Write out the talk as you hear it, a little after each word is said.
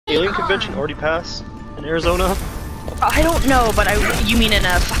Alien Convention already pass in Arizona? I don't know, but you mean in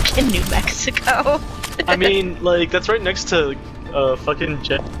fucking New Mexico? I mean, like, that's right next to fucking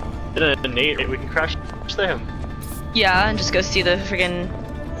Jet and Nate. We can crash them. Yeah, and just go see the friggin'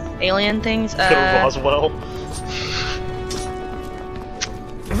 alien things. Go to Roswell.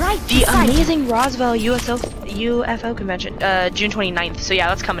 Right. The amazing Roswell UFO convention, June 29th. So yeah,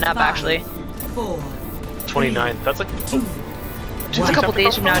 that's coming up actually. 29th. That's like It's a couple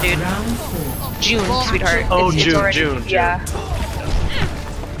days from now, dude. June, sweetheart. Oh, it's June, already, June. Yeah.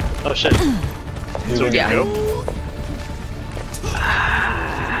 Oh shit. So we Yeah. can go?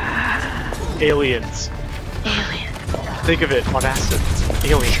 Aliens. Alien. Think of it on acid.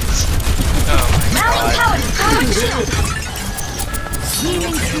 Aliens. Oh my god.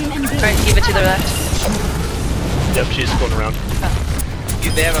 Alright, give it to the left. Yep, she's going around.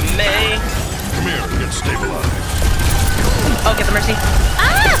 You there, a May? Come here, get stabilized. Oh, get the mercy.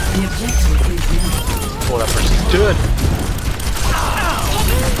 Oh, that person's good.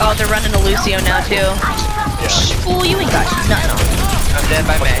 Oh, they're running to Lucio now too. Yeah. Fool, you ain't got nothing on me. I'm dead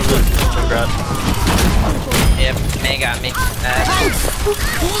by May. Congrats. Yep, May got me.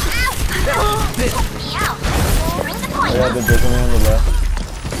 Yeah, the big one on the left.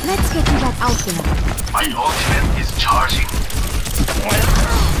 Let's get you that out there. My ultimate is charging.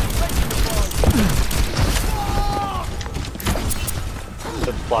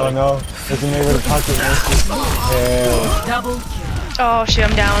 Oh no, there's an able to pocket mercy. Hell. Oh shit,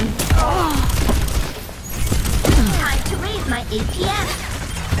 I'm down. Time to raise my APM.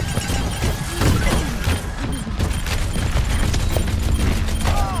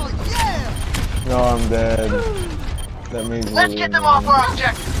 No, I'm dead. That means Let's get them off our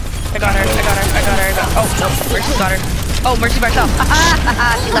objective. I got her. Oh, no, Mercy's got her. Oh, Mercy by herself.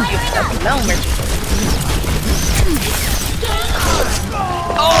 She left you alone, Mercy.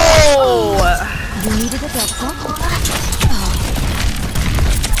 Oh! You needed a doctor?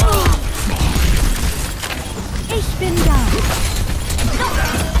 Ich bin da.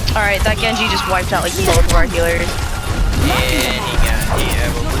 Alright, that Genji just wiped out like both of our healers. Yeah, he got me.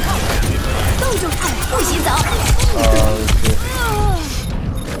 Oh shit.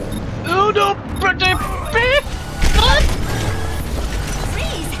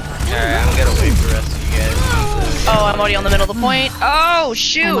 Alright, I'm gonna wait for the rest of you guys. Oh, I'm already on the middle of the point. Oh,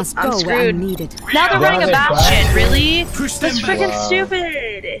 shoot! I'm screwed. Needed. Now they're running a bastion, really? Push them That's back. freaking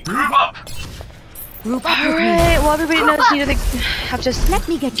stupid! Group up. Group up with me. Alright, well everybody knows you need to have to Let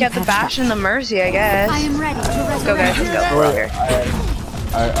me get you get the bastion and the mercy, I guess. I am ready to Let's go guys, let's go. We're out here.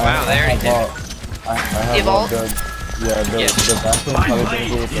 Wow, they already did it. I have Evolve? one yeah, the bastion probably gonna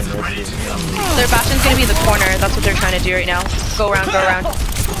do with the mercy. Their bastion's gonna be in the corner, that's what they're trying to do right now. Go around, go around.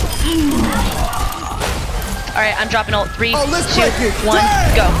 Alright, I'm dropping ult. 3, 2, 1,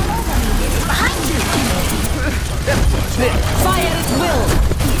 go. Fire at will.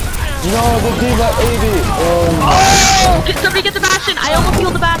 No, the D.Va 80! Oh! Somebody get the bastion! I almost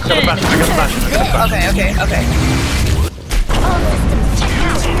killed the bastion! I got the bastion. Okay.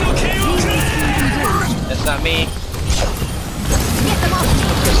 That's not me.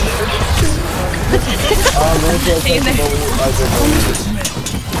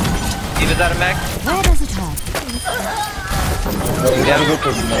 Diva's out of mech. Where does it hurt?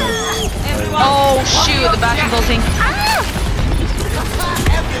 Oh shoot, the bastion's ulting.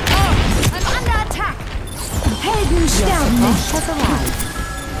 I'm under attack. Heldenstern has arrived.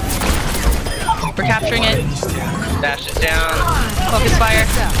 We're capturing it. Dash it down. Focus fire.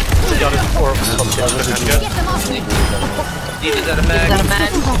 Got it. Or Get them off me. Diva's out of Is mech. that a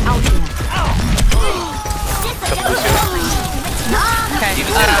med? Okay,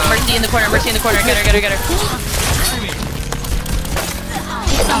 Mercy in the corner, Get her.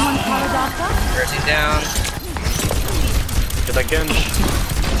 Someone call a doctor? Mercy's down. Get that Genji.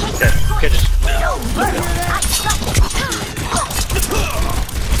 Okay, just...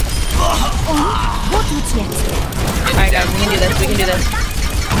 What would yet? Alright guys, we can do this.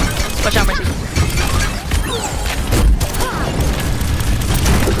 Watch out, Mercy.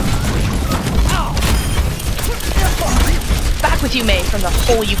 Back with you, May, from the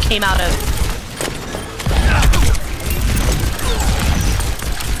hole you came out of.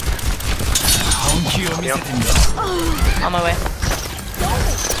 On my way.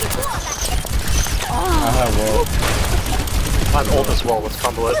 I have wall. I'm ult as well, let's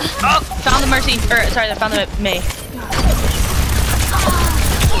combo it. Oh! Found the Mercy. Sorry, I found the May.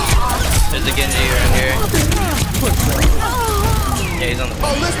 There's a Genji around here. Yeah, he's on the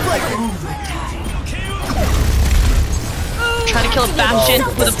phone. Trying to kill a bastion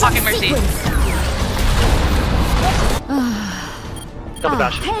with a pocket Mercy. Got the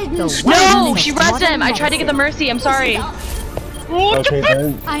Bastion. No, she rezzed him. I tried to get the Mercy. I'm sorry. Okay,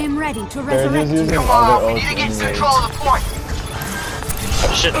 I am ready to they're resurrect just using you. other We need ults to get anyway. control of the point.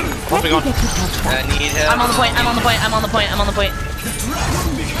 Shit, moving on. Get you touched I up. need help. I'm on the point. I'm on the point. I'm on the point. I'm on the point.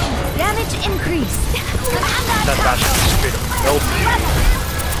 Damage increased. That Bastion is straight up. Nope.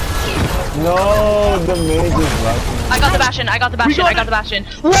 No, the mage is rushing. I got the Bastion. I got the Bastion. I got the Bastion.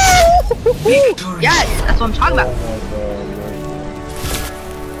 Woo! Yes, that's what I'm talking about. Oh my god.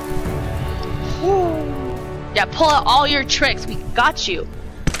 Yeah, pull out all your tricks. We got you.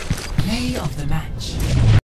 Play of the match.